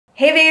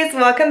Hey babes,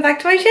 welcome back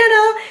to my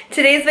channel.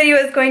 Today's video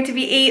is going to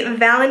be a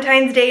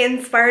Valentine's Day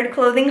inspired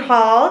clothing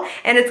haul,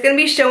 and it's going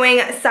to be showing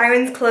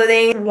Sirens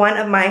clothing, one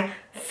of my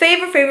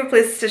favorite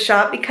places to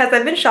shop because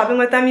I've been shopping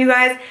with them, you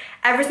guys,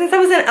 ever since I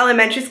was in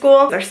elementary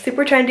school. They're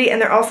super trendy and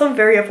they're also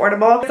very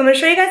affordable. So I'm going to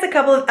show you guys a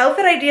couple of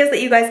outfit ideas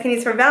that you guys can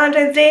use for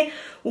Valentine's Day,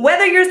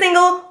 whether you're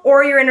single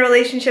or you're in a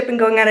relationship and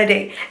going on a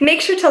date. Make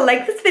sure to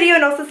like this video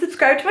and also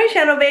subscribe to my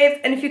channel, babes.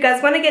 And if you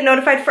guys want to get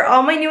notified for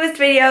all my newest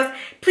videos,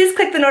 please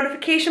click the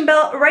notification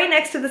bell right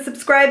next to the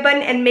subscribe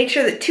button and make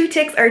sure that 2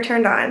 ticks are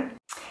turned on.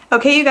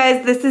 Okay, you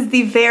guys, this is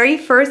the very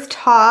first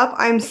top.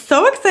 I'm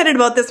so excited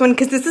about this one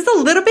because this is a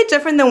little bit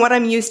different than what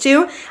I'm used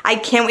to. I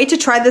can't wait to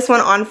try this one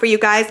on for you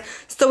guys.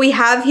 So we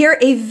have here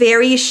a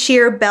very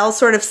sheer bell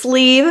sort of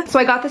sleeve. So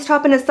I got this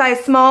top in a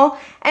size small,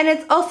 and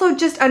it's also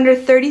just under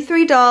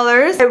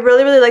 $33. I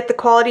really like the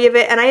quality of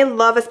it, and I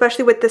love,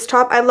 especially with this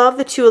top, I love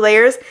the 2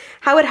 layers,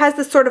 how it has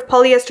this sort of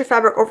polyester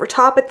fabric over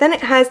top, but then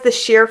it has the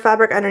sheer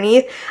fabric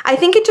underneath. I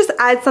think it just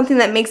adds something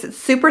that makes it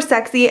super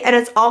sexy, and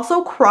it's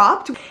also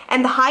cropped,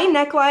 and the high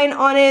neckline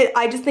on it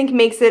I just think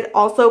makes it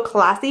also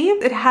classy.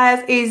 It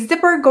has a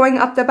zipper going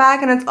up the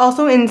back, and it's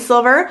also in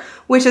silver,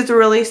 which is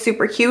really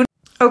super cute.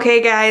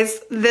 Okay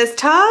guys, this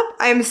top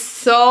I'm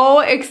so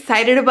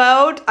excited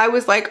about. I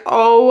was like,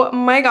 oh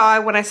my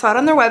god, when I saw it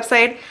on their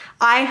website.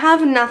 I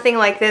have nothing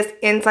like this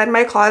inside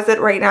my closet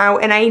right now,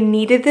 and I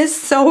needed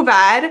this so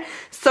bad.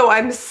 So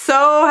I'm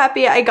so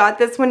happy I got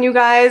this one, you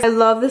guys. I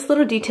love this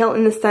little detail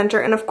in the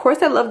center, and of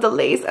course I love the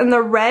lace, and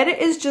the red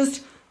is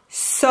just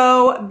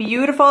so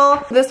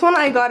beautiful. This one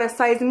I got a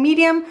size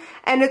medium,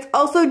 and it's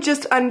also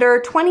just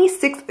under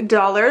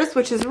 $26,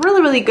 which is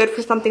really good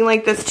for something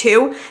like this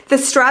too. The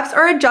straps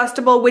are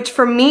adjustable, which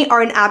for me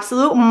are an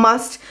absolute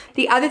must.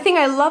 The other thing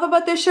I love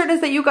about this shirt is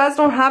that you guys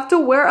don't have to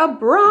wear a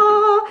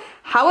bra.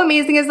 How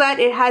amazing is that?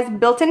 It has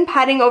built-in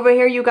padding over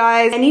here, you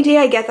guys. Any day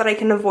I get that I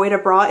can avoid a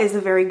bra is a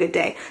very good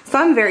day. So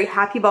I'm very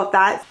happy about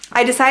that.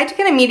 I decided to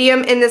get a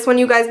medium in this one,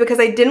 you guys, because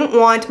I didn't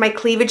want my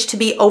cleavage to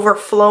be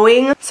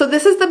overflowing. So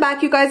this is the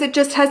back, you guys. It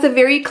just has a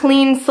very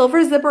clean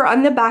silver zipper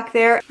on the back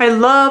there. I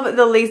love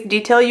the lace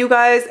detail, you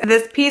guys.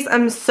 This piece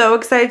I'm so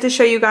excited to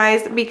show you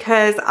guys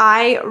because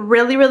I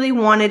really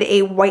wanted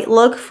a white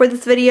look for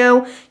this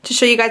video to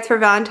show you guys for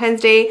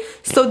Valentine's Day.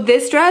 So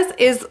this dress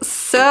is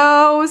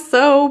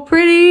so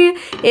pretty.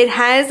 It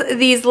has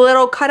these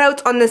little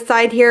cutouts on the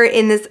side here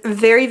in this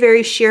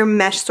very sheer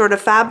mesh sort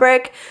of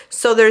fabric.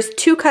 So there's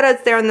 2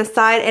 cutouts there on the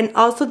side, and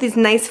also these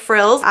nice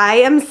frills. I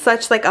am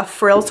such like a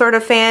frill sort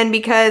of fan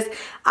because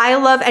I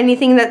love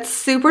anything that's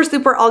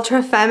super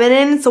ultra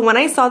feminine. So when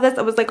I saw this,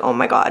 I was like, oh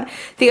my god.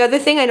 The other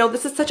thing, I know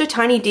this is such a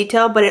tiny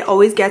detail, but it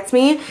always gets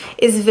me,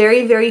 is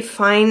very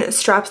fine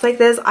straps like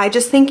this. I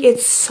just think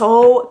it's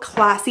so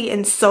classy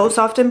and so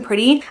soft and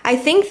pretty. I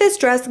think this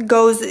dress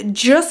goes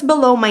just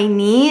below my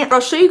knee. I'll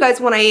show you guys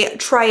when I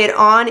try it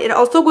on. It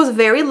also goes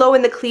very low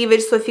in the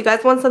cleavage, so if you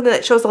guys want something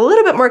that shows a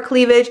little bit more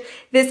cleavage,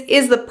 this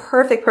is the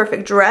perfect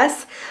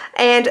dress.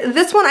 And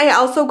this one I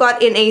also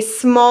got in a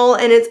small,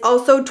 and it's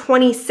also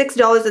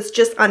 $26. It's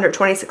just under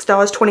 $26,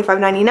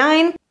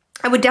 $25.99.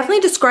 I would definitely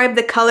describe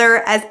the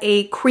color as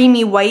a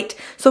creamy white.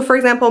 So for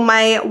example,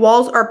 my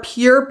walls are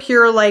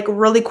pure like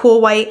really cool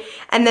white,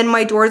 and then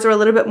my doors are a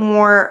little bit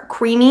more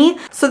creamy.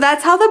 So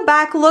that's how the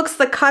back looks.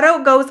 The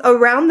cutout goes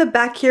around the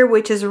back here,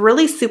 which is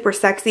really super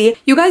sexy.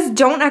 You guys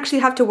don't actually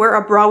have to wear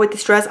a bra with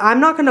this dress. I'm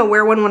not gonna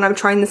wear one when I'm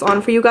trying this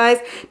on for you guys,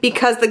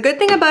 because the good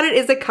thing about it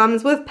is it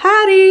comes with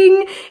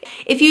padding.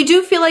 If you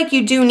do feel like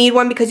you do need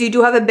one because you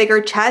do have a bigger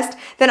chest,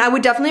 then I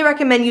would definitely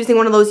recommend using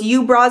one of those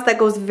U bras that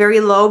goes very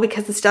low,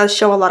 because this does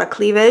show a lot of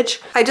cleavage.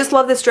 I just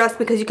love this dress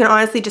because you can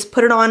honestly just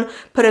put it on,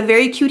 put a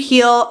very cute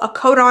heel, a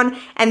coat on,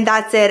 and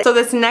that's it. So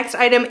this next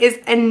item is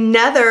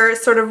another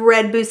sort of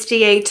red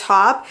bustier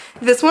top.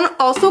 This one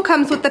also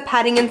comes with the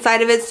padding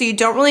inside of it, so you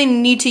don't really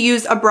need to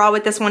use a bra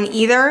with this one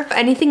either.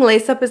 Anything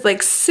lace up is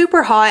like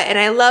super hot, and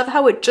I love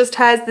how it just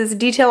has this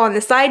detail on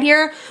the side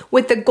here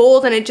with the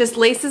gold, and it just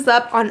laces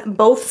up on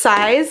both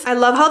sides. I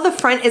love how the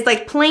front is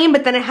like plain,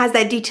 but then it has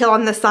that detail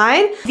on the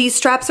side. These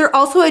straps are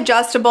also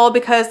adjustable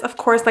because, of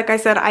course, like I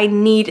said, I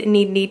need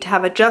to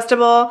have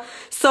adjustable.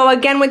 So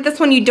again, with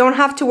this one you don't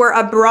have to wear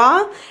a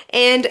bra,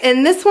 and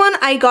in this one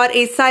I got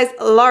a size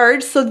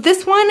large. So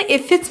this one,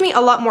 it fits me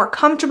a lot more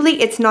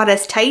comfortably. It's not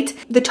as tight.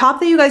 The top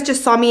that you guys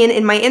just saw me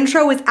in my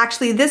intro is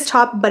actually this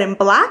top but in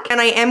black,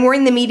 and I am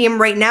wearing the medium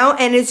right now,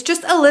 and it's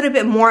just a little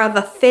bit more of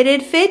a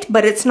fitted fit,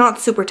 but it's not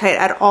super tight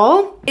at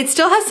all. It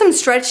still has some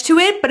stretch to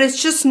it, but it's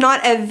just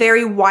not a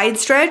very wide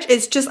stretch.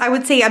 It's just, I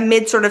would say, a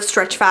mid sort of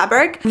stretch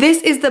fabric.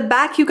 This is the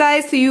back, you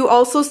guys, so you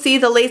also see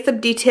the lace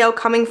up detail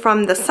coming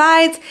from the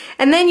sides,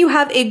 and then you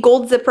have a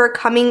gold zipper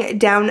coming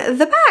down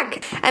the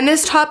back. And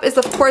this top is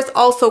of course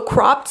also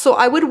cropped, so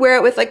I would wear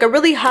it with like a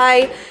really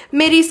high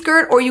midi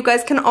skirt, or you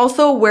guys can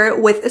also wear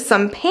it with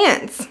some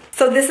pants.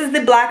 So this is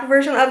the black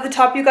version of the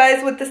top, you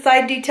guys, with the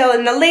side detail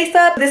and the lace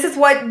up. This is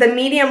what the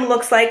medium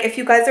looks like if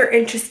you guys are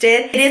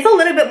interested. It is a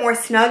little bit more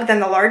snug than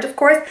the large, of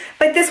course.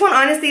 But this one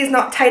honestly is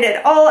not tight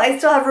at all. I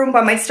still have room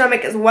by my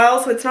stomach as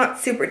well, so it's not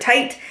super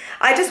tight.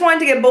 I just wanted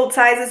to get both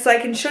sizes so I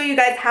can show you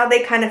guys how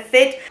they kind of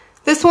fit.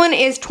 This one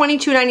is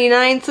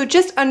 $22.99, so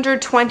just under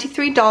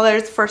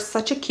 $23 for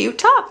such a cute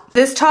top.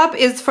 This top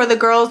is for the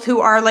girls who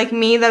are like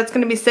me, that's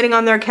going to be sitting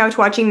on their couch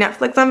watching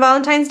Netflix on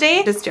Valentine's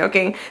Day. Just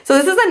joking. So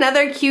this is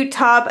another cute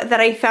top that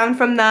I found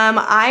from them.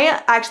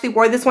 I actually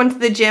wore this one to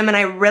the gym and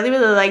I really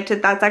liked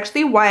it. That's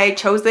actually why I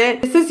chose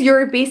it. This is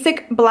your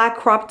basic black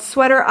cropped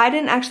sweater. I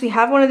didn't actually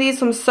have one of these,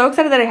 so I'm so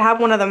excited that I have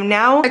one of them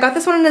now. I got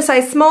this one in a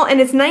size small and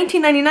it's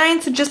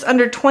 $19.99, so just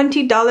under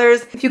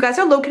 $20. If you guys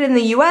are located in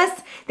the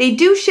US, they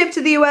do ship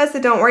to the US,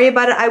 so don't worry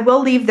about it. I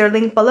will leave their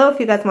link below if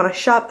you guys want to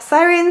shop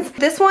Sirens.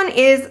 This one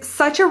is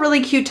such a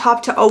really cute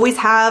top to always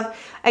have.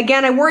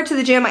 Again, I wore it to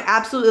the gym. I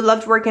absolutely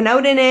loved working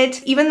out in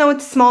it. Even though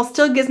it's small,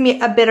 still gives me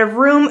a bit of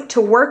room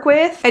to work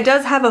with. It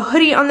does have a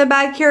hoodie on the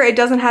back here. It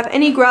doesn't have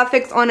any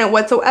graphics on it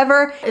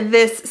whatsoever.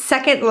 This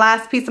second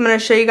last piece I'm going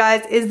to show you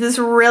guys is this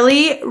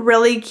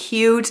really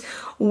cute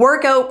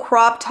workout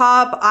crop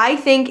top. I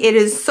think it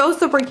is so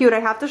super cute. I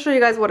have to show you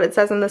guys what it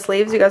says on the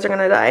sleeves. You guys are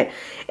going to die.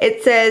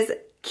 It says,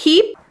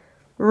 "Keep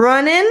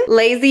running,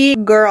 lazy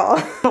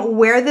girl."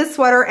 Wear this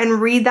sweater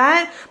and read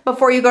that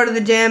before you go to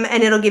the gym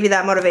and it'll give you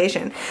that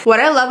motivation. What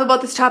I love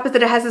about this top is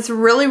that it has this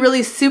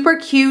really super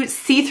cute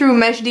see-through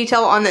mesh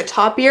detail on the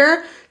top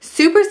here.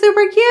 Super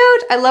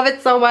cute. I love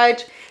it so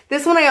much.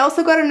 This one I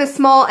also got in a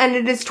small and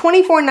it is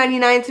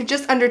 $24.99, so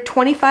just under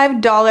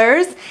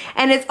 $25.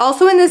 And it's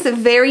also in this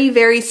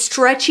very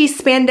stretchy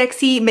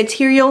spandexy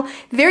material.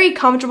 Very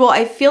comfortable.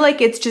 I feel like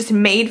it's just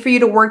made for you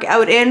to work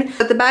out in.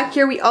 At the back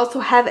here we also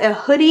have a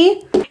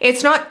hoodie.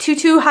 It's not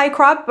too high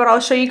crop, but I'll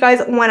show you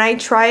guys when I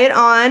try it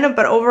on.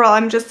 But overall,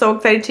 I'm just so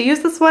excited to use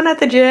this one at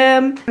the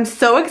gym. I'm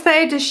so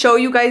excited to show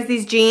you guys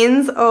these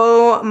jeans.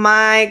 Oh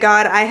my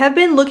god. I have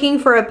been looking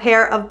for a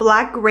pair of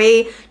black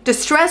gray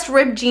distressed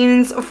ripped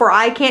jeans for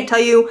I can't tell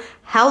you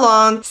how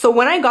long. So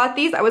when I got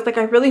these, I was like,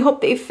 I really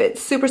hope they fit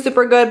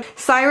super good.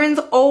 Sirens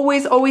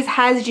always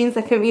has jeans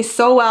that fit me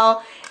so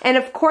well. And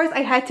of course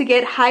I had to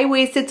get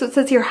high-waisted, so it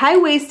says here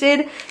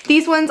high-waisted.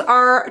 These ones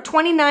are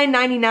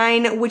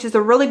 $29.99, which is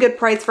a really good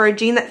price for a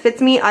jean that fits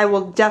me. I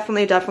will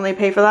definitely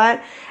pay for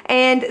that.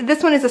 And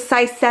this one is a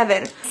size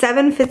 7.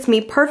 7 fits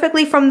me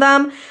perfectly from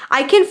them.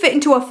 I can fit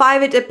into a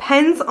 5. It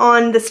depends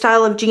on the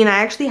style of jean. I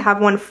actually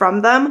have one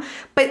from them.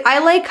 But I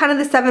like kind of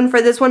the 7 for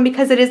this one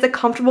because it is a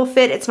comfortable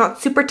fit. It's not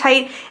super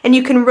tight and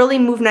you can really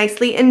move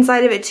nicely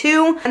inside of it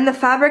too. And the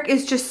fabric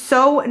is just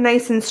so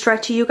nice and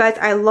stretchy, you guys.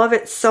 I love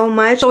it so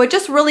much. So it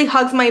just really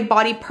hugs my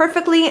body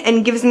perfectly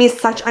and gives me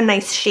such a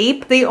nice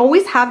shape. They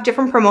always have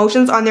different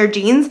promotions on their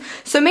jeans,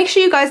 so make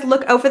sure you guys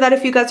look out for that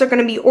if you guys are going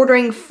to be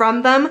ordering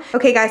from them.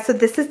 Okay guys, so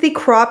this is the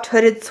cropped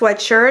hooded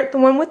sweatshirt, the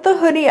one with the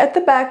hoodie at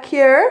the back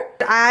here.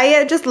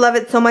 I just love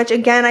it so much.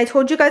 Again, I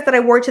told you guys that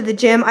I wore it to the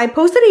gym. I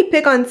posted a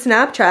pic on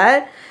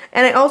Snapchat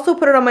and I also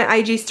put it on my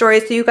IG story,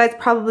 so you guys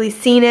probably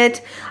seen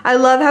it. I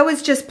love how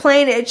it's just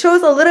plain. It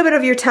shows a little bit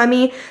of your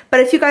tummy, but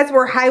if you guys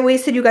were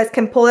high-waisted, you guys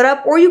can pull it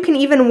up, or you can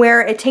even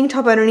wear a tank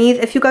top underneath.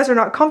 If you guys are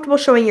not comfortable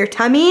showing your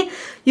tummy,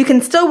 you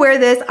can still wear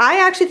this. I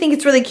actually think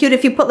it's really cute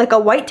if you put like a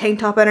white tank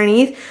top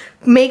underneath,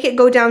 make it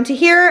go down to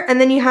here, and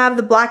then you have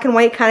the black and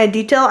white kind of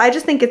detail. I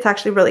just think it's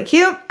actually really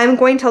cute. I'm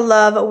going to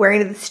love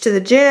wearing this to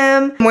the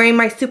gym. I'm wearing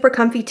my super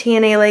comfy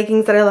TNA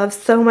leggings that I love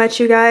so much,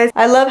 you guys.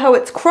 I love how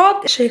it's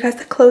cropped. I'll show you guys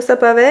the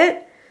close-up of it.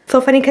 So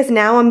funny because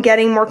now I'm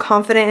getting more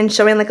confident in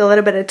showing like a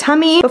little bit of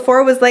tummy. Before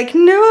it was like,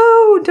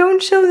 no,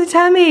 don't show the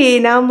tummy.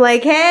 Now I'm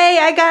like, hey,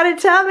 I got a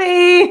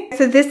tummy.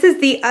 So this is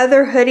the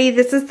other hoodie.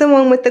 This is the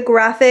one with the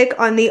graphic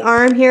on the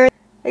arm here.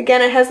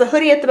 Again, it has the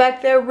hoodie at the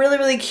back there,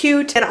 really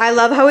cute. And I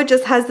love how it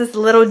just has this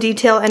little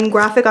detail and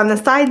graphic on the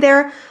side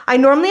there. I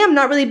normally am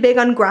not really big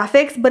on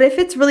graphics, but if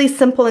it's really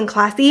simple and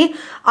classy,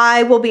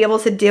 I will be able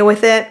to deal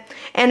with it.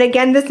 And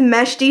again, this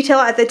mesh detail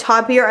at the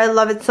top here, I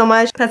love it so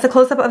much. That's a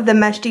close-up of the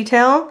mesh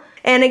detail.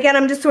 And again,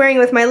 I'm just wearing it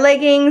with my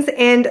leggings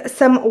and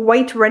some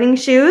white running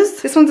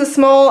shoes. This one's a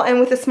small, and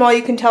with the small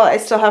you can tell I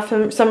still have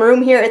some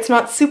room here. It's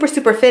not super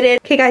fitted.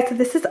 Okay guys, so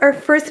this is our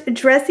first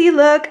dressy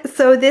look.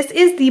 So this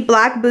is the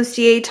black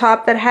bustier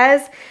top that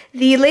has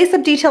the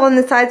lace-up detail on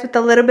the sides with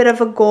a little bit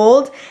of a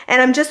gold. And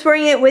I'm just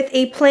wearing it with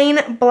a plain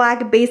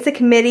black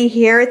basic midi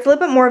here. It's a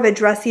little bit more of a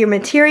dressier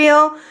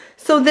material.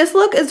 So this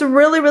look is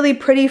really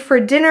pretty for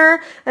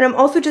dinner, and I'm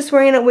also just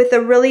wearing it with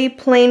a really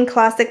plain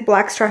classic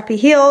black strappy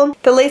heel.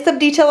 The lace-up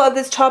detail of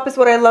this top is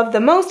what I love the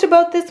most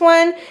about this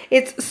one.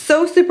 It's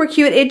so super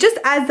cute. It just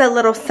adds that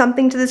little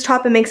something to this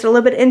top and makes it a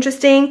little bit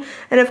interesting.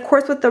 And of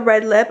course with the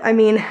red lip, I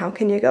mean, how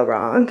can you go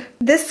wrong?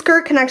 This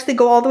skirt can actually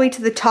go all the way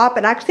to the top.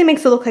 It actually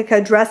makes it look like a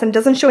dress and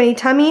doesn't show any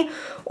tummy.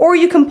 Or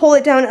you can pull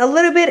it down a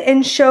little bit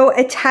and show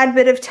a tad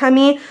bit of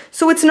tummy.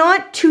 So it's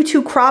not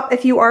too crop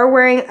if you are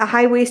wearing a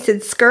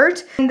high-waisted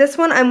skirt. In this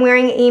one I'm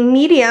wearing a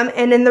medium,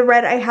 and in the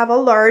red I have a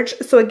large,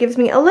 so it gives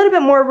me a little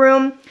bit more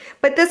room.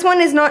 but this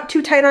one is not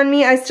too tight on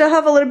me. I still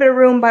have a little bit of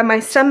room by my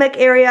stomach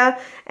area,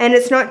 and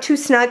it's not too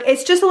snug.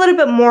 It's just a little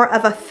bit more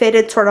of a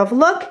fitted sort of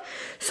look.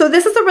 So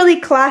this is a really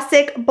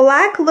classic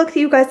black look that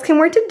you guys can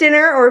wear to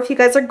dinner, or if you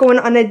guys are going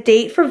on a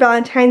date for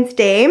Valentine's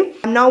Day.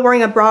 I'm not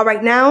wearing a bra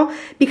right now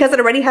because it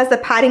already has the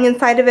padding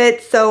inside of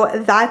it, so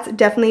that's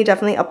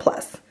definitely a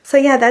plus. So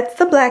yeah, that's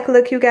the black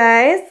look, you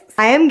guys.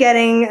 I am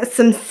getting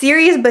some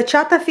serious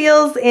bachata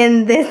feels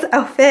in this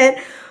outfit.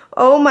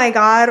 Oh my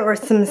god, or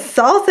some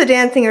salsa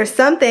dancing or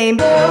something.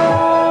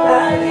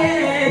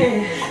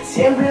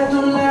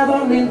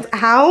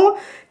 How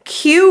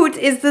cute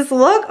is this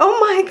look? Oh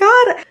my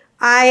god.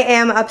 I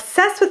am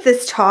obsessed with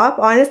this top.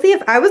 Honestly,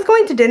 if I was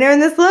going to dinner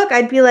in this look,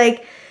 I'd be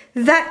like,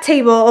 that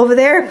table over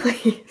there,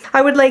 please.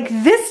 I would like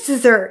this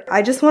dessert.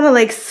 I just want to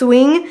like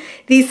swing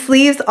these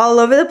sleeves all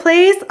over the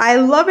place. I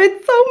love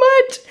it so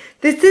much.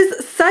 This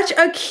is such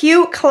a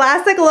cute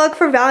classic look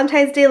for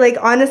Valentine's Day. Like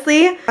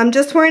honestly, I'm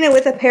just wearing it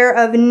with a pair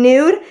of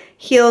nude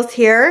heels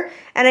here,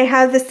 and I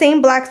have the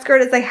same black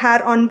skirt as I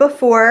had on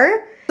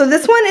before. So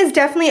this one is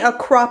definitely a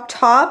crop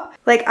top.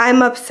 Like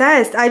I'm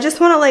obsessed. I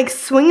just want to like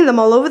swing them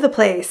all over the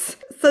place.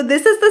 So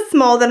this is the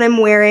small that I'm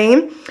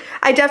wearing.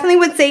 I definitely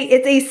would say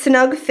it's a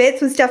snug fit,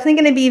 so it's definitely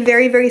going to be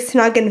very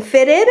snug and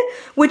fitted,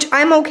 which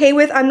I'm okay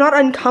with. I'm not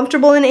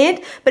uncomfortable in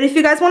it, but if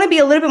you guys want to be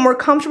a little bit more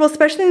comfortable,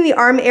 especially in the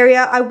arm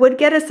area, I would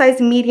get a size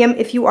medium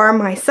if you are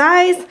my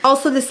size.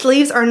 Also, the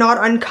sleeves are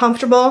not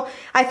uncomfortable.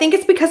 I think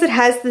it's because it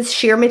has this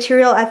sheer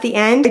material at the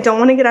end. I don't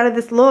want to get out of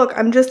this look.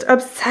 I'm just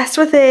obsessed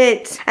with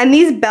it. And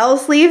these bell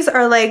sleeves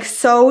are like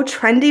so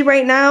trendy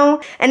right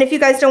now. And if you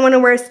guys don't want to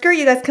wear a skirt,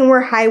 you guys can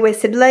wear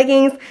high-waisted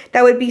leggings.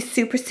 That would be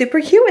super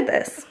cute with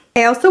this.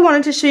 I also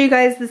wanted to show you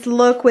guys this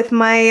look with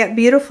my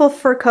beautiful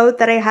fur coat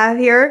that I have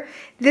here.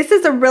 This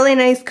is a really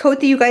nice coat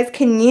that you guys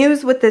can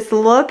use with this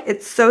look.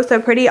 It's so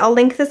pretty. I'll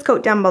link this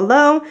coat down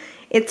below.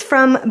 It's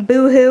from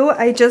Boohoo.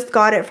 I just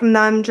got it from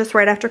them just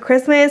right after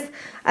Christmas.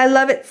 I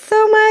love it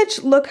so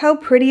much. Look how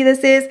pretty this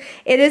is.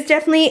 It is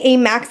definitely a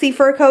maxi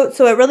fur coat,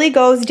 so it really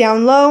goes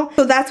down low.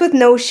 So that's with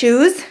no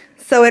shoes.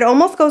 So it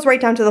almost goes right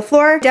down to the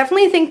floor.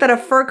 Definitely think that a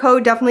fur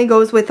coat definitely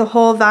goes with the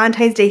whole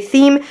Valentine's Day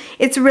theme.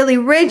 It's really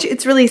rich,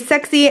 it's really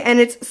sexy, and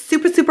it's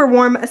super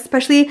warm,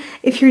 especially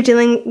if you're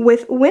dealing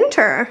with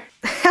winter.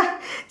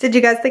 Did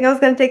you guys think I was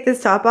gonna take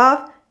this top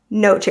off?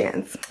 No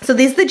chance. So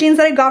these are the jeans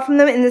that I got from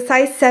them in the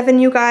size 7,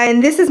 you guys.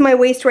 And this is my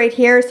waist right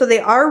here. So they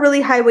are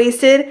really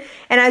high-waisted.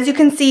 And as you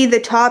can see,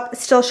 the top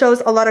still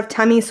shows a lot of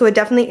tummy, so it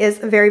definitely is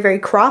very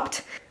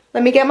cropped.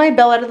 Let me get my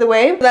belt out of the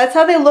way. That's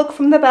how they look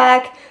from the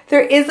back.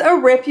 There is a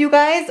rip, you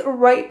guys,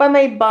 right by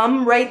my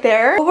bum right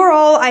there.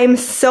 Overall, I am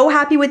so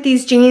happy with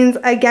these jeans.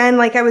 Again,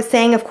 like I was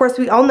saying, of course,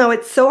 we all know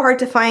it's so hard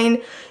to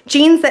find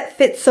jeans that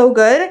fit so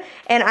good,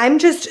 and I'm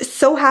just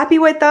so happy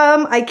with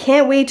them. I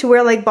can't wait to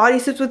wear like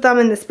bodysuits with them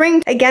in the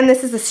spring. Again,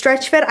 this is a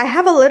stretch fit. I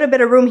have a little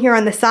bit of room here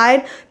on the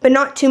side, but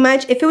not too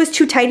much. If it was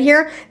too tight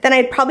here, then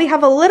I'd probably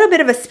have a little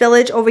bit of a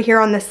spillage over here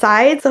on the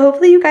side. So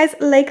hopefully you guys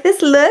like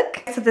this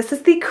look. So this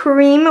is the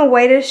cream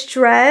whitish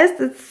dress.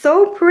 It's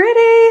so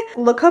pretty.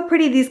 Look how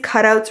pretty these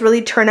cutouts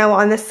really turn out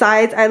on the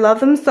sides. I love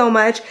them so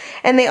much.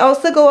 And they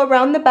also go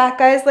around the back,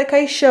 guys, like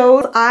I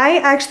showed. I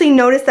actually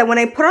noticed that when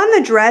I put on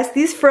the dress,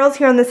 these frills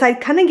here on the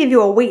side kind of give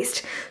you a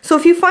waist. So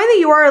if you find that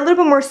you are a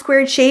little bit more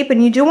squared shape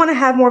and you do want to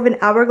have more of an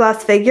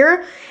hourglass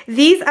figure,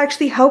 these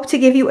actually help to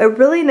give you a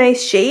really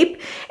nice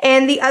shape.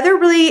 And the other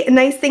really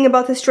nice thing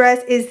about this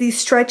dress is the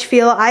stretch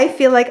feel. I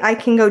feel like I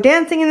can go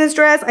dancing in this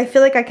dress. I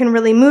feel like I can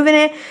really move in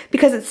it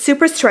because it's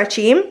super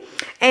stretchy.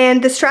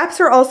 And the straps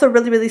are also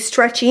really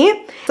stretchy.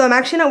 So I'm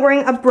actually not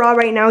wearing a bra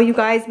right now, you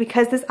guys,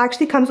 because this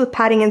actually comes with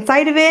padding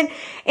inside of it.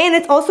 And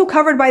it's also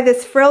covered by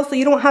this frill, so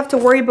you don't have to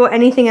worry about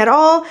anything at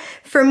all.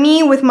 For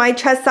me, with my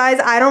chest size,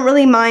 I don't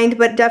really mind,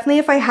 but definitely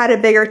if I had a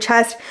bigger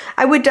chest,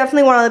 I would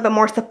definitely want a little bit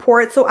more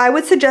support. So I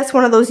would suggest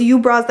one of those U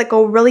bras that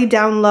go really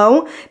down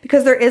low,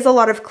 because there is a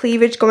lot of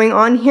cleavage going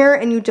on here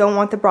and you don't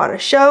want the bra to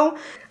show.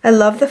 I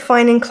love the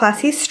fine and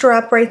classy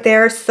strap right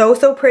there.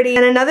 So pretty.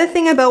 And another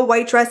thing about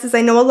white dresses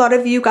I know a lot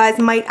of you guys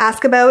might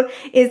ask about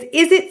is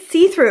it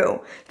see-through?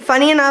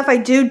 Funny enough, I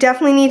do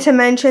definitely need to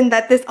mention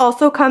that this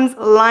also comes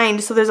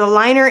lined. So there's a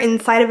liner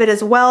inside of it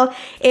as well.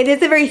 It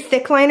is a very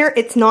thick liner.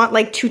 It's not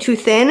like too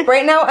thin.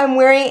 Right now I'm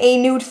wearing a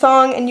nude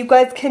thong and you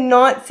guys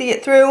cannot see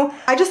it through.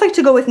 I just like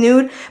to go with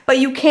nude, but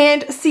you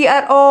can't see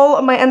at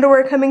all my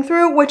underwear coming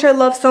through, which I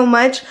love so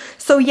much.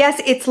 So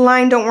yes, it's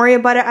lined. Don't worry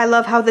about it. I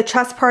love how the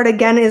chest part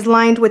again is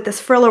lined with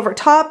this frill over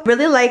top.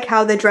 Really like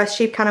how the dress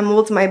shape kind of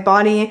molds my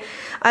body.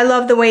 I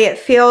love the way it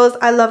feels.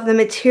 I love the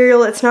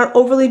material. It's not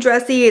overly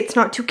dressy. It's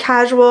not too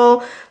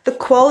casual. The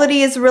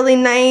quality is really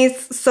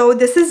nice. So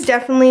this is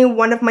definitely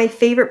one of my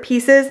favorite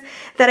pieces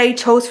that I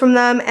chose from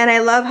them. And I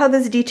love how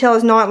this detail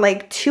is not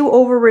like too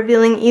over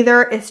revealing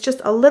either. It's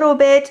just a little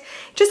bit,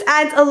 just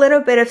adds a little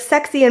bit of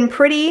sexy and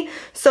pretty.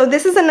 So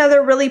this is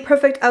another really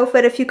perfect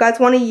outfit if you guys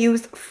want to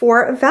use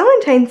for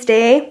Valentine's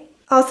Day.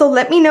 Also,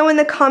 let me know in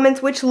the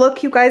comments which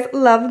look you guys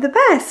love the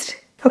best.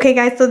 Okay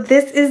guys, so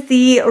this is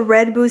the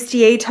red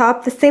bustier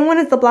top, the same one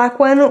as the black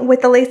one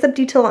with the lace-up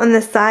detail on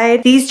the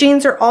side. These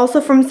jeans are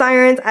also from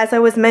Sirens. As I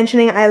was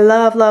mentioning, I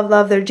love, love,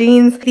 love their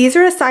jeans. These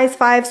are a size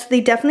 5, so they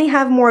definitely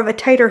have more of a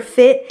tighter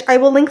fit. I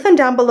will link them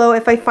down below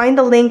if I find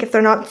the link, if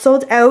they're not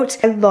sold out.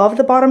 I love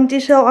the bottom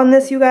detail on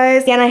this, you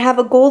guys. And I have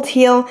a gold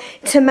heel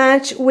to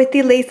match with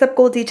the lace-up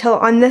gold detail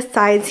on the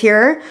sides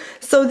here.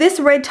 So this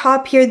red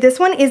top here, this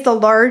one is the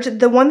large.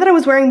 The one that I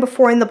was wearing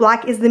before in the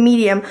black is the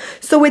medium.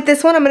 So with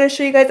this one, I'm going to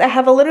show you guys, I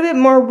have a little bit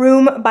more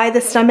room by the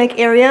stomach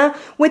area.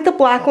 With the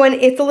black one,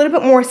 it's a little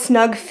bit more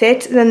snug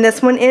fit than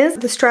this one is.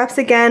 The straps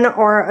again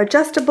are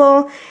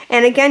adjustable,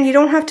 and again, you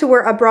don't have to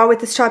wear a bra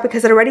with this top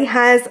because it already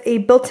has a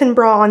built-in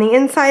bra on the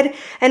inside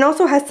and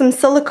also has some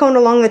silicone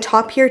along the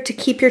top here to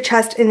keep your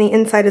chest in the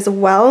inside as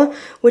well,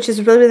 which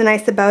is really, really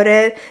nice about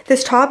it.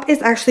 This top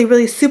is actually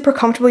really super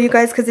comfortable, you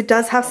guys, because it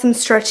does have some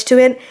stretch to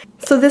it.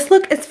 So this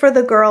look is for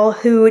the girl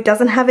who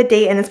doesn't have a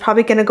date and is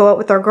probably going to go out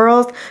with our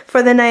girls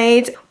for the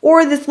night.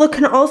 Or this look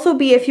can also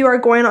be if you are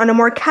going on a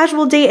more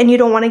casual date and you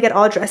don't want to get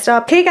all dressed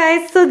up. Okay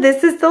guys, so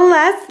this is the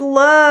last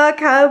look.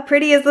 How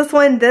pretty is this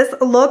one? This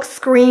look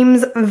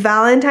screams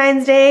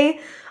Valentine's Day.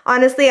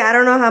 Honestly, I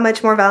don't know how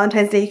much more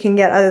Valentine's Day you can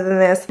get other than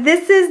this.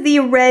 This is the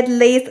red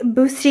lace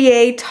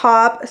bustier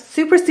top.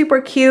 Super,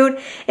 super cute.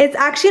 It's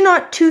actually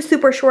not too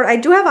super short. I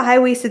do have a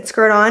high-waisted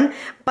skirt on,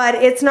 but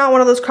it's not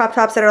one of those crop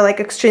tops that are like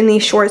extremely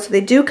short, so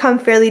they do come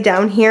fairly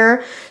down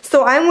here.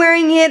 So I'm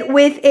wearing it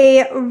with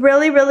a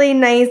really, really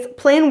nice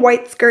plain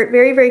white skirt,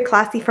 very, very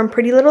classy, from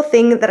Pretty Little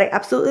Thing that I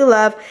absolutely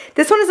love.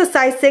 This one is a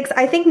size 6.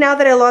 I think now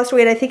that I lost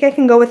weight, I think I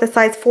can go with a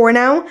size 4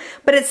 now,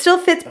 but it still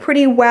fits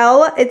pretty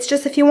well. It's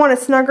just if you want a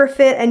snugger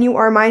fit and you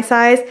are my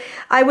size,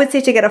 I would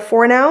say to get a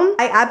 4 now.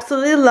 I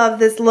absolutely love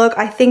this look.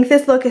 I think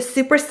this look is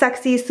super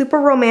sexy, super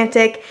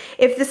romantic.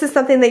 If this is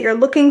something that you're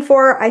looking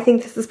for, I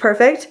think this is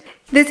perfect.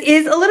 This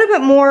is a little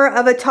bit more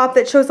of a top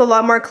that shows a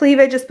lot more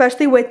cleavage,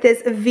 especially with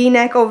this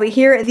V-neck over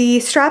here. The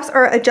straps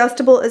are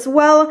adjustable as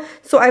well,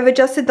 so I've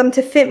adjusted them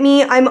to fit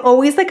me. I'm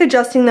always like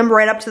adjusting them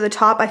right up to the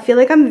top. I feel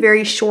like I'm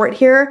very short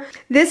here.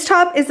 This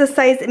top is a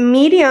size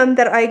medium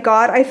that I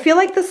got. I feel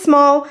like the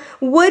small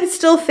would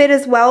still fit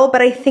as well,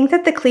 but I think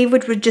that the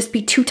cleavage would just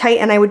be too tight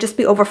and I would just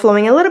be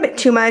overflowing a little bit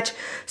too much.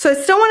 So I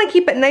still want to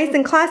keep it nice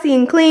and classy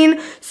and clean,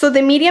 so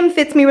the medium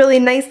fits me really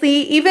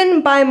nicely.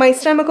 Even by my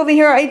stomach over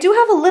here, I do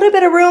have a little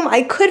bit of room.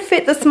 I could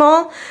fit the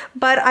small,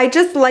 but I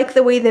just like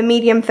the way the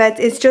medium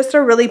fits. It's just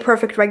a really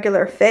perfect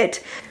regular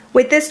fit.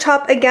 With this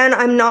top, again,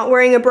 I'm not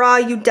wearing a bra.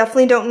 You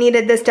definitely don't need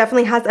it. This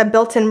definitely has a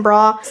built-in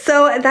bra.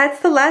 So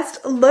that's the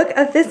last look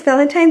of this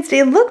Valentine's Day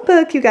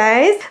lookbook, you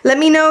guys. Let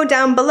me know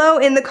down below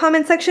in the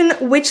comment section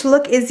which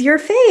look is your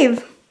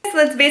fave. So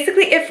that's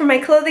basically it for my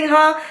clothing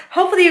haul.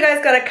 Hopefully you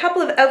guys got a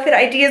couple of outfit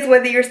ideas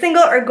whether you're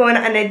single or going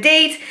on a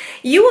date.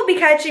 You will be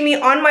catching me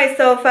on my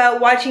sofa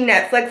watching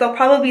Netflix. I'll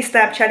probably be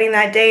Snapchatting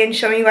that day and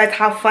showing you guys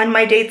how fun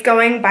my date's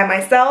going by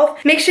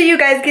myself. Make sure you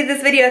guys give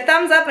this video a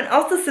thumbs up and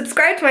also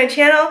subscribe to my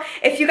channel.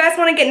 If you guys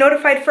want to get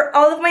notified for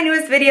all of my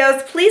newest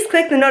videos, please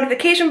click the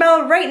notification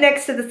bell right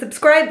next to the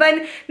subscribe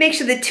button. Make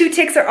sure the 2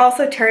 ticks are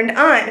also turned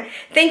on.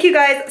 Thank you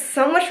guys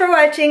so much for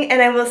watching,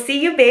 and I will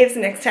see you babes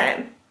next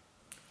time.